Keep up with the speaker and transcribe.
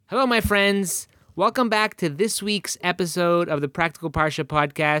Hello, my friends. Welcome back to this week's episode of the Practical Parsha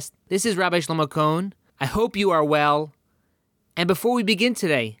podcast. This is Rabbi Shlomo Cohn. I hope you are well. And before we begin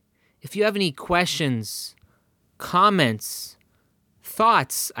today, if you have any questions, comments,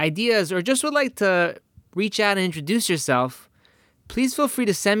 thoughts, ideas, or just would like to reach out and introduce yourself, please feel free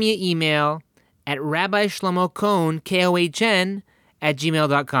to send me an email at rabbishlomocohn, Kohn,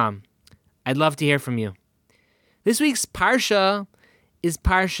 @gmail.com. I'd love to hear from you. This week's Parsha is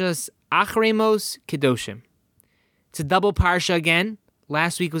Parshas Acharei Mos-Kedoshim. It's a double Parsha again.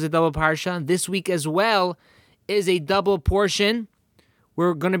 Last week was a double Parsha. This week as well is a double portion.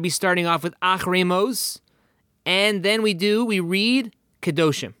 We're going to be starting off with Acharei Mos, and then we read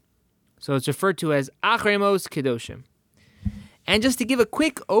Kedoshim. So it's referred to as Acharei Mos-Kedoshim. And just to give a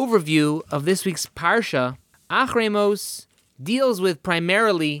quick overview of this week's Parsha, Acharei Mos deals with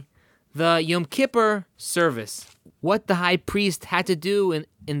primarily the Yom Kippur service. What the high priest had to do in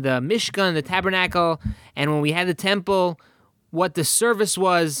the Mishkan, the tabernacle, and when we had the temple, what the service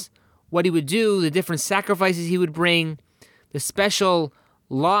was, what he would do, the different sacrifices he would bring, the special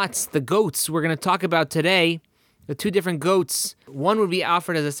lots, the goats we're going to talk about today, the two different goats. One would be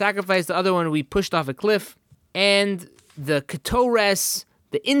offered as a sacrifice, the other one would be pushed off a cliff, and the ketores,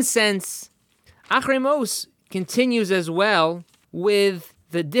 the incense. Acharei Mos continues as well with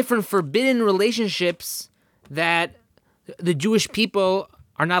the different forbidden relationships that the Jewish people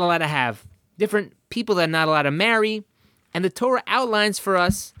are not allowed to have. Different people that are not allowed to marry. And the Torah outlines for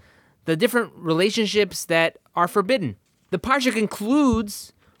us the different relationships that are forbidden. The Parsha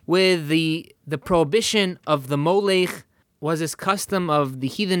concludes with the prohibition of the Molech, was this custom of the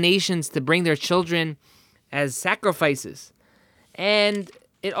heathen nations to bring their children as sacrifices. And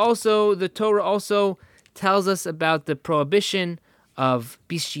the Torah also tells us about the prohibition of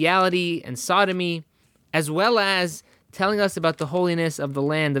bestiality and sodomy, as well as telling us about the holiness of the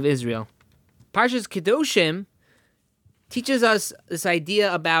land of Israel. Parshas Kedoshim teaches us this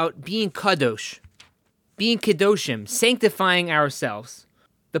idea about being kadosh, being kedoshim, sanctifying ourselves.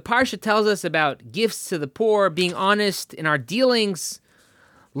 The Parsha tells us about gifts to the poor, being honest in our dealings,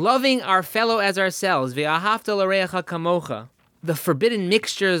 loving our fellow as ourselves, ve'ahavta l'reacha kamocha, the forbidden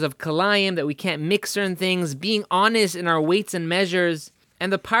mixtures of kalayim, that we can't mix certain things, being honest in our weights and measures.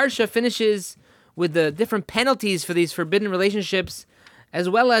 And the Parsha finishes with the different penalties for these forbidden relationships, as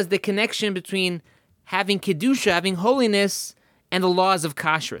well as the connection between having kedusha, having holiness, and the laws of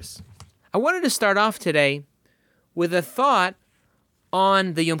kashrus. I wanted to start off today with a thought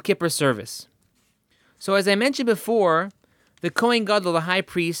on the Yom Kippur service. So as I mentioned before, the Kohen Gadol, the high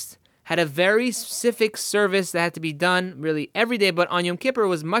priest, had a very specific service that had to be done really every day, but on Yom Kippur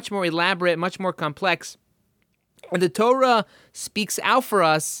was much more elaborate, much more complex. And the Torah speaks out for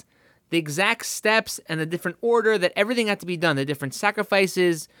us the exact steps and the different order that everything had to be done, the different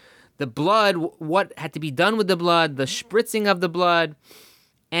sacrifices, the blood, what had to be done with the blood, the spritzing of the blood,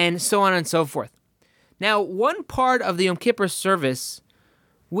 and so on and so forth. Now, one part of the Yom Kippur service,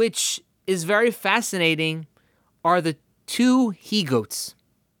 which is very fascinating, are the two he-goats.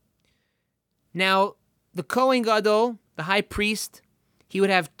 Now, the Kohen Gadol, the high priest, he would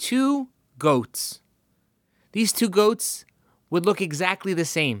have two goats. These two goats would look exactly the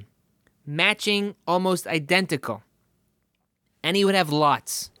same, matching, almost identical. And he would have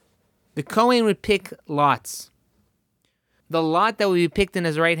lots. The Kohen would pick lots. The lot that would be picked in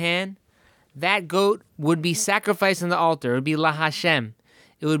his right hand, that goat would be sacrificed on the altar. It would be La Hashem.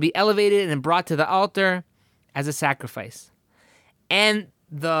 It would be elevated and brought to the altar as a sacrifice. And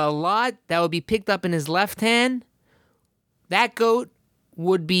the lot that would be picked up in his left hand, that goat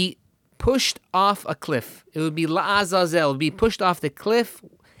would be pushed off a cliff. It would be La'azazel. It would be pushed off the cliff.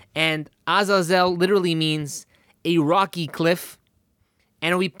 And Azazel literally means a rocky cliff.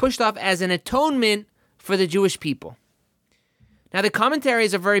 And it will be pushed off as an atonement for the Jewish people. Now, the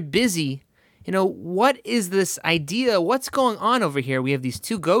commentaries are very busy. What is this idea? What's going on over here? We have these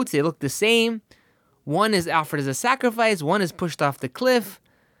two goats. They look the same. One is offered as a sacrifice. One is pushed off the cliff.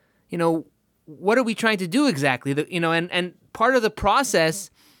 What are we trying to do exactly? And part of the process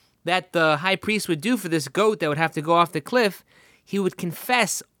that the high priest would do for this goat that would have to go off the cliff, he would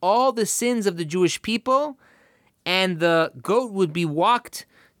confess all the sins of the Jewish people, and the goat would be walked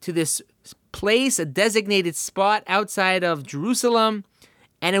to this place, a designated spot outside of Jerusalem,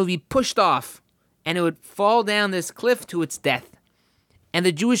 and it would be pushed off, and it would fall down this cliff to its death. And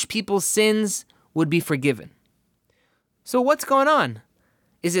the Jewish people's sins would be forgiven. So what's going on?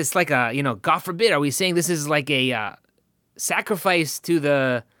 Is this like God forbid, are we saying this is like a sacrifice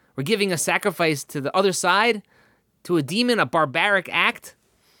we're giving a sacrifice to the other side, to a demon, a barbaric act?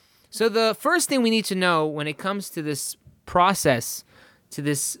 So the first thing we need to know when it comes to this process to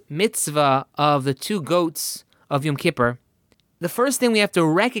this mitzvah of the two goats of Yom Kippur, the first thing we have to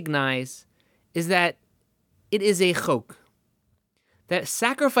recognize is that it is a chok. That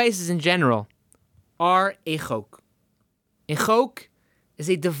sacrifices in general are a chok. A chok is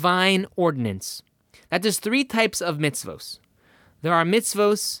a divine ordinance. That there's three types of mitzvos. There are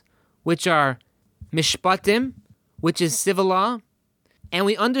mitzvos which are mishpatim, which is civil law, and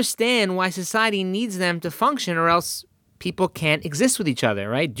we understand why society needs them to function, or else people can't exist with each other,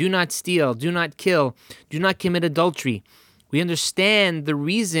 right? Do not steal, do not kill, do not commit adultery. We understand the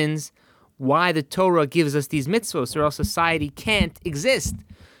reasons why the Torah gives us these mitzvos, or else society can't exist.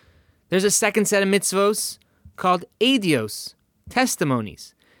 There's a second set of mitzvos called edios,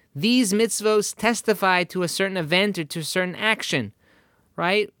 testimonies. These mitzvos testify to a certain event or to a certain action,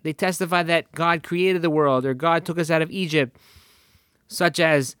 right? They testify that God created the world, or God took us out of Egypt, such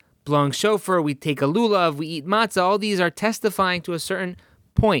as blowing shofar, we take a lulav, we eat matzah. All these are testifying to a certain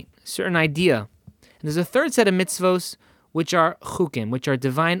point, a certain idea. And there's a third set of mitzvos, which are chukim, which are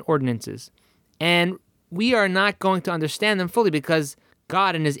divine ordinances. And we are not going to understand them fully because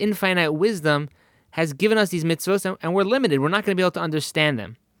God, in His infinite wisdom, has given us these mitzvos, and we're limited. We're not going to be able to understand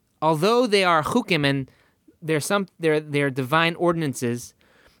them. Although they are chukim and they're divine ordinances,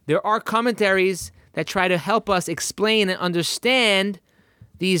 there are commentaries that try to help us explain and understand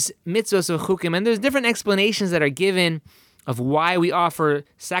these mitzvos of chukim. And there's different explanations that are given of why we offer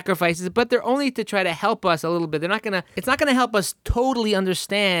sacrifices, but they're only to try to help us a little bit. It's not gonna help us totally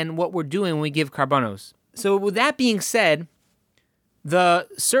understand what we're doing when we give karbanos. So with that being said, the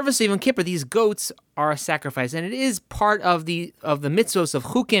service of Yom Kippur, these goats are a sacrifice, and it is part of the mitzvos of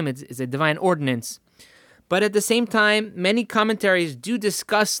chukim. It's a divine ordinance. But at the same time, many commentaries do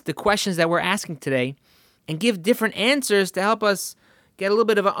discuss the questions that we're asking today and give different answers to help us get a little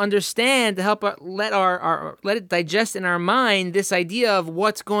bit of an understand, to help let it digest in our mind this idea of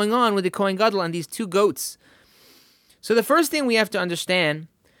what's going on with the Kohen Gadol and these two goats. So the first thing we have to understand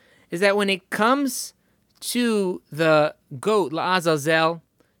is that when it comes to the goat, La'azazel,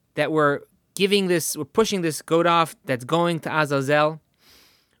 that we're pushing this goat off that's going to Azazel,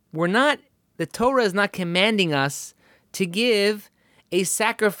 the Torah is not commanding us to give a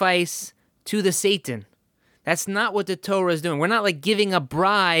sacrifice to the Satan. That's not what the Torah is doing. We're not like giving a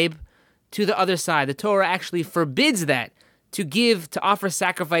bribe to the other side. The Torah actually forbids that, to offer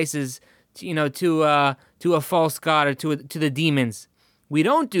sacrifices, to a false god or to the demons. We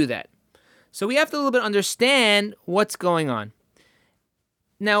don't do that. So we have to a little bit understand what's going on.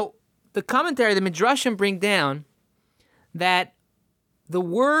 Now, the commentary, the Midrashim bring down that the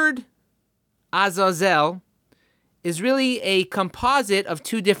word Azazel is really a composite of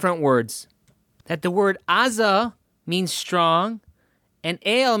two different words. That the word Azah means strong, and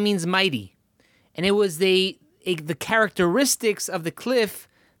El means mighty. And it was the characteristics of the cliff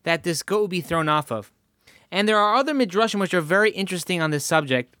that this goat would be thrown off of. And there are other midrashim which are very interesting on this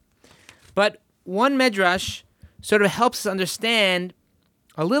subject. But one midrash sort of helps us understand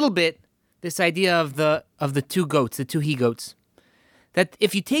a little bit this idea of the two goats, the two he-goats. That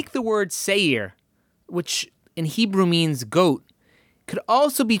if you take the word seir, which in Hebrew means goat, could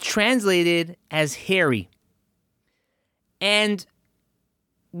also be translated as hairy. And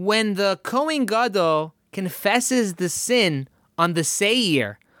when the Kohen Gadol confesses the sin on the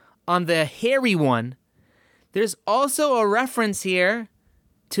seir, on the hairy one, there's also a reference here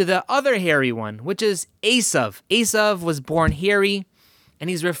to the other hairy one, which is Esav. Esav was born hairy, and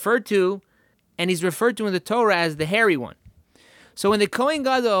he's referred to in the Torah as the hairy one. So when the Kohen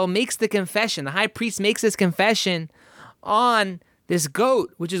Gadol makes the confession, the high priest makes this confession on this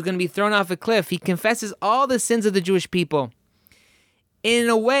goat, which is going to be thrown off a cliff, he confesses all the sins of the Jewish people. In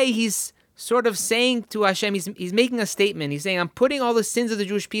a way, he's sort of saying to Hashem, he's making a statement. He's saying, I'm putting all the sins of the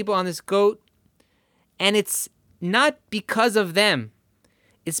Jewish people on this goat, and it's not because of them.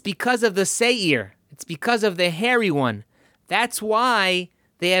 It's because of the Seir. It's because of the hairy one. That's why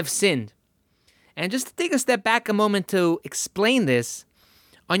they have sinned. And just to take a step back a moment to explain this,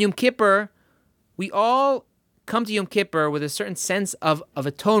 on Yom Kippur, we all come to Yom Kippur with a certain sense of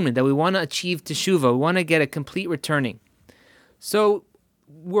atonement that we want to achieve teshuvah. We want to get a complete returning. So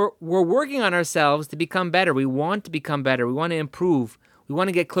we're working on ourselves to become better. We want to become better. We want to improve. We want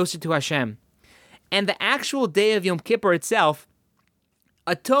to get closer to Hashem. And the actual day of Yom Kippur itself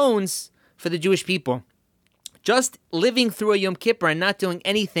atones for the Jewish people. Just living through a Yom Kippur and not doing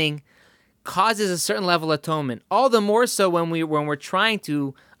anything causes a certain level of atonement. All the more so when we're trying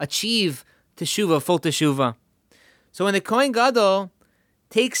to achieve teshuvah, full teshuvah. So when the Kohen Gadol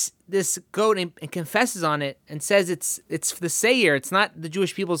takes this goat and confesses on it and says it's the Seir, it's not the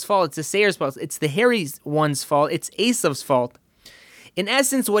Jewish people's fault, it's the Seir's fault, it's the hairy one's fault, it's Esav's fault. In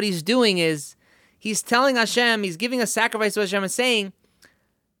essence, what he's doing is he's telling Hashem, he's giving a sacrifice to Hashem and saying,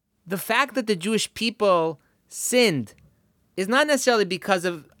 the fact that the Jewish people sinned is not necessarily because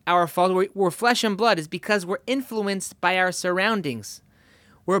of our fault. We're flesh and blood. It's because we're influenced by our surroundings.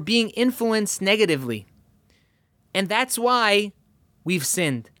 We're being influenced negatively. And that's why we've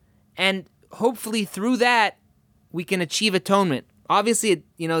sinned. And hopefully through that, we can achieve atonement. Obviously,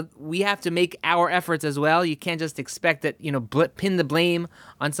 we have to make our efforts as well. You can't just expect that, pin the blame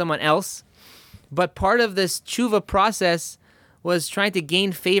on someone else. But part of this tshuva process was trying to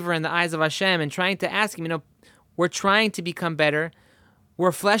gain favor in the eyes of Hashem and trying to ask him, we're trying to become better.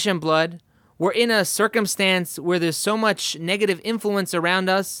 We're flesh and blood. We're in a circumstance where there's so much negative influence around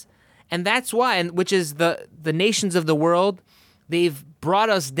us. And that's why, and which is the nations of the world, they've brought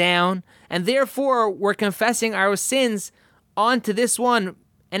us down. And therefore, we're confessing our sins onto this one.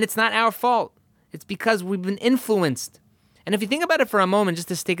 And it's not our fault. It's because we've been influenced. And if you think about it for a moment, just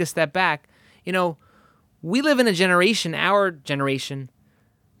to take a step back, we live in a generation, our generation,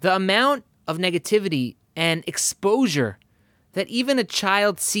 the amount of negativity and exposure that even a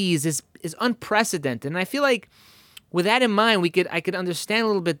child sees is unprecedented. And I feel like with that in mind, I could understand a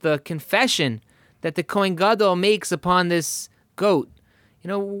little bit the confession that the Kohen Gadol makes upon this goat.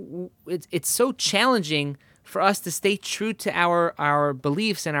 It's so challenging for us to stay true to our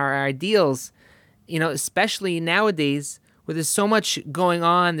beliefs and our ideals, especially nowadays where there's so much going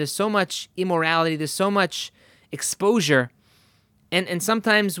on, there's so much immorality, there's so much exposure, and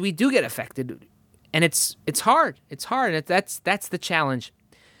sometimes we do get affected, and it's hard. It's hard. That's the challenge.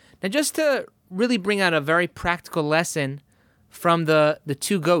 Now, just to really bring out a very practical lesson from the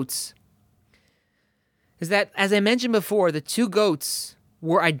two goats, is that, as I mentioned before, the two goats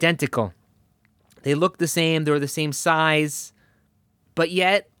were identical. They looked the same, they were the same size, but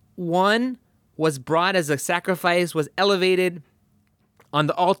yet one was brought as a sacrifice, was elevated on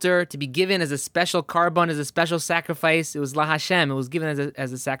the altar to be given as a special korban, as a special sacrifice. It was la Hashem. It was given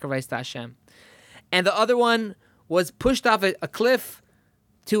as a sacrifice to Hashem. And the other one was pushed off a cliff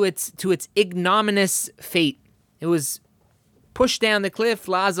to its ignominious fate. It was pushed down the cliff,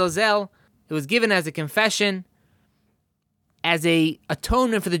 la azazel. It was given as a confession, as a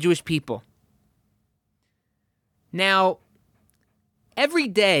atonement for the Jewish people. Now, every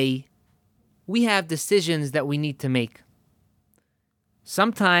day, we have decisions that we need to make.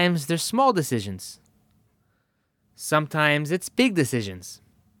 Sometimes they're small decisions. Sometimes it's big decisions.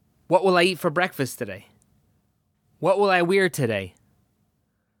 What will I eat for breakfast today? What will I wear today?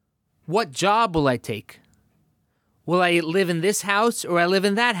 What job will I take? Will I live in this house or will I live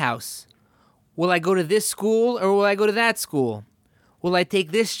in that house? Will I go to this school or will I go to that school? Will I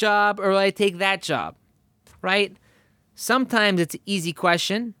take this job or will I take that job? Right? Sometimes it's an easy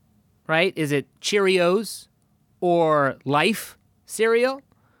question. Right? Is it Cheerios or Life cereal?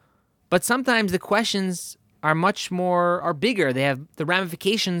 But sometimes the questions are bigger. The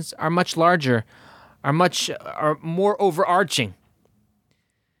ramifications are much larger, are more overarching.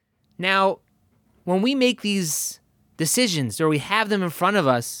 Now, when we make these decisions or we have them in front of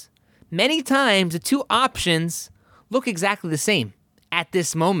us, many times the two options look exactly the same at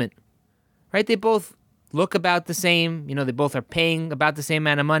this moment. Right? They both look about the same. They both are paying about the same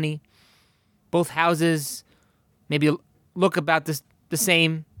amount of money. Both houses maybe look about the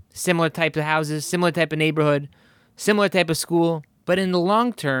same, similar type of houses, similar type of neighborhood, similar type of school. But in the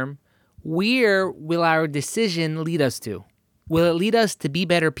long term, where will our decision lead us to? Will it lead us to be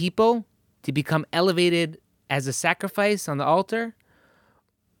better people, to become elevated as a sacrifice on the altar?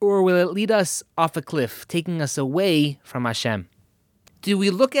 Or will it lead us off a cliff, taking us away from Hashem? Do we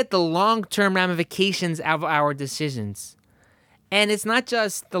look at the long-term ramifications of our decisions? And it's not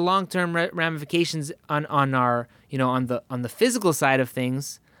just the long-term ramifications on our, on the physical side of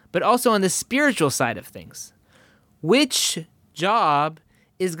things, but also on the spiritual side of things. Which job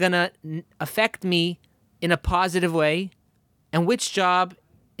is going to affect me in a positive way, and which job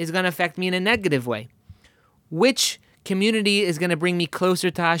is going to affect me in a negative way? Which community is going to bring me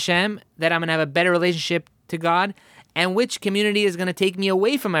closer to Hashem, that I'm going to have a better relationship to God, and which community is going to take me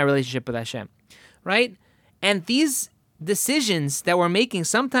away from my relationship with Hashem, right? And these decisions that we're making,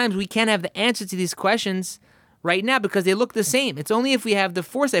 sometimes we can't have the answer to these questions right now because they look the same. It's only if we have the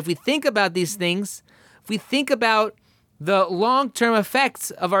foresight, if we think about these things, if we think about the long-term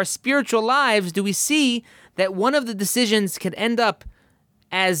effects of our spiritual lives, do we see that one of the decisions could end up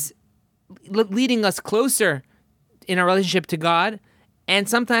as leading us closer in our relationship to God, and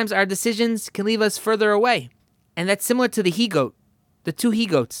sometimes our decisions can leave us further away. And that's similar to the he-goat, the two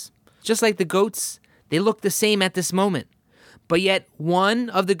he-goats. Just like the goats, they look the same at this moment. But yet one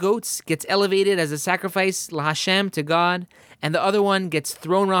of the goats gets elevated as a sacrifice, la Hashem, to God, and the other one gets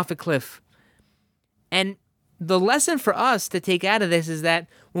thrown off a cliff. And the lesson for us to take out of this is that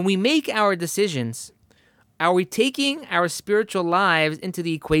when we make our decisions, are we taking our spiritual lives into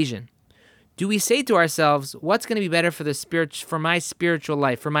the equation? Do we say to ourselves, what's going to be better for my spiritual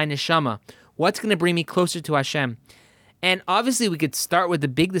life, for my neshama? What's going to bring me closer to Hashem? And obviously we could start with the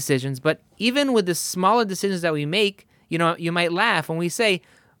big decisions, but even with the smaller decisions that we make, you might laugh when we say,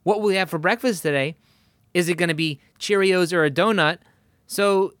 what will we have for breakfast today? Is it going to be Cheerios or a donut?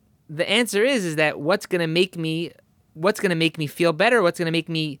 So the answer is that what's going to make me feel better? What's going to make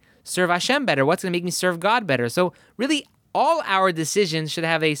me serve Hashem better? What's going to make me serve God better? So really, all our decisions should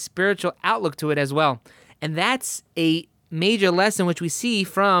have a spiritual outlook to it as well. And that's a major lesson which we see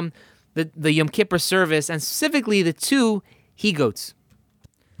from the Yom Kippur service, and specifically the two he-goats.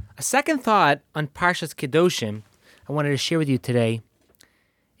 A second thought on Parshas Kedoshim I wanted to share with you today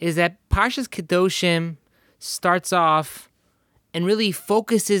is that Parshas Kedoshim starts off and really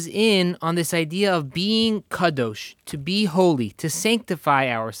focuses in on this idea of being kadosh, to be holy, to sanctify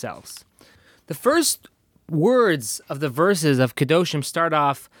ourselves. The first words of the verses of Kedoshim start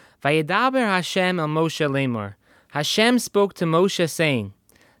off, Vayedaber Hashem el Moshe lemor. Hashem spoke to Moshe saying,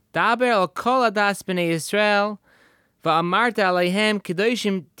 Daber el kol adas b'nei Yisrael, va'amarta aleihem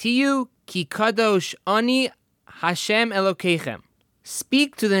kedoshim tiyu ki kadosh ani Hashem Elokeichem.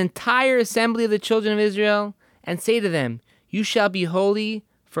 Speak to the entire assembly of the children of Israel and say to them, you shall be holy,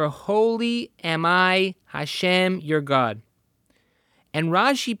 for holy am I, Hashem, your God. And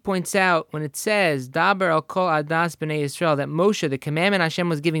Rashi points out when it says, Daber al kol adas b'nei Yisrael, that Moshe, the commandment Hashem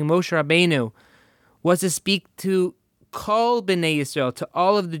was giving Moshe Rabbeinu, was to speak to kol b'nei Yisrael, to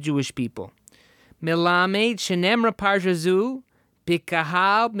all of the Jewish people. Melamed shenemra parshazu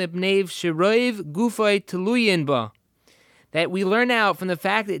b'kahal mibnei shiroiv gufoy teluyin ba. That we learn out from the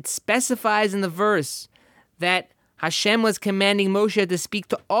fact that it specifies in the verse that Hashem was commanding Moshe to speak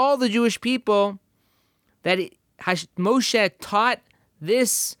to all the Jewish people, that Moshe taught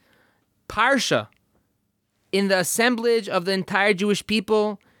this parsha in the assemblage of the entire Jewish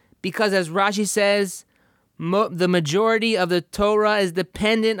people, because as Rashi says, the majority of the Torah is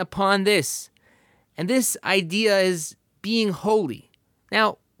dependent upon this. And this idea is being holy.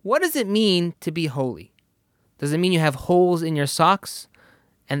 Now, what does it mean to be holy? Does it mean you have holes in your socks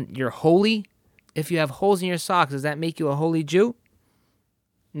and you're holy? If you have holes in your socks, does that make you a holy Jew?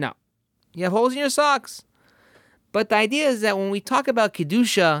 No. You have holes in your socks. But the idea is that when we talk about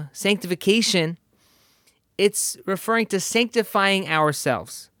Kedusha, sanctification, it's referring to sanctifying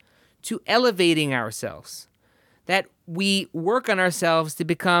ourselves, to elevating ourselves, that we work on ourselves to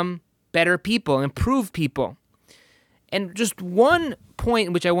become better people, improve people. And just one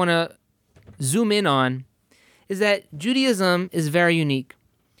point which I want to zoom in on is that Judaism is very unique,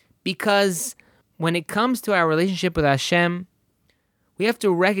 because when it comes to our relationship with Hashem, we have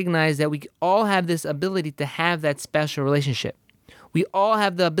to recognize that we all have this ability to have that special relationship. We all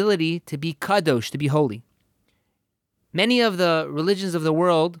have the ability to be kadosh, to be holy. Many of the religions of the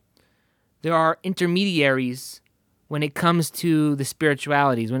world, there are intermediaries when it comes to the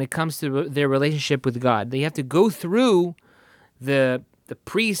spiritualities, when it comes to their relationship with God. They have to go through the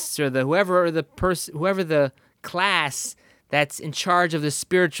priests or whoever the class that's in charge of the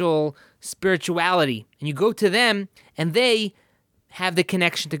spirituality. And you go to them and they have the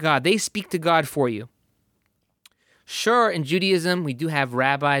connection to God. They speak to God for you. Sure, in Judaism, we do have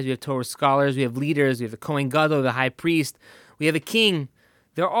rabbis, we have Torah scholars, we have leaders, we have the Kohen Gadol, the high priest, we have a king.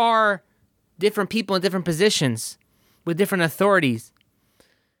 There are different people in different positions with different authorities.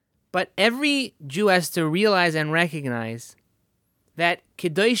 But every Jew has to realize and recognize that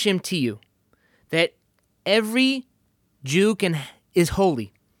Kedoshim Tiyu, that every Jew is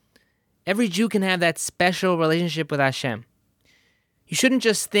holy. Every Jew can have that special relationship with Hashem. You shouldn't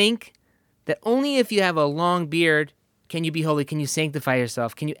just think that only if you have a long beard can you be holy, can you sanctify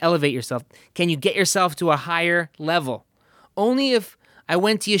yourself, can you elevate yourself, can you get yourself to a higher level. Only if I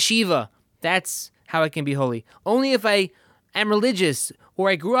went to yeshiva, that's how I can be holy. Only if I am religious or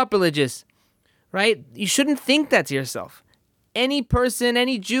I grew up religious, right? You shouldn't think that to yourself. Any person,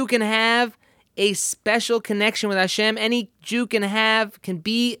 any Jew can have a special connection with Hashem. Any Jew can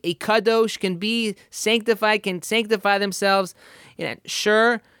be a kadosh, can be sanctified, can sanctify themselves.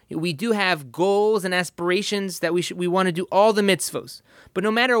 Sure, we do have goals and aspirations that we want to do all the mitzvos. But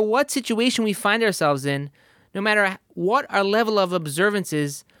no matter what situation we find ourselves in, no matter what our level of observance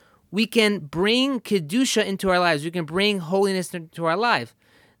is, we can bring Kedusha into our lives. We can bring holiness into our life.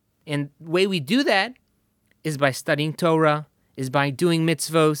 And the way we do that is by studying Torah, is by doing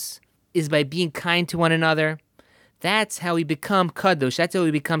mitzvos, is by being kind to one another. That's how we become kadosh. That's how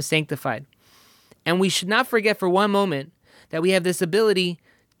we become sanctified. And we should not forget for one moment that we have this ability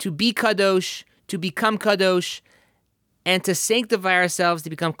to be kadosh, to become kadosh, and to sanctify ourselves to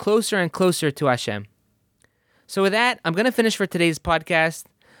become closer and closer to Hashem. So with that, I'm going to finish for today's podcast.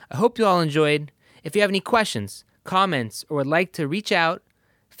 I hope you all enjoyed. If you have any questions, comments, or would like to reach out,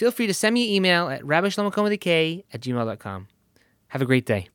 feel free to send me an email at rabbishlomocohen@gmail.com. Have a great day.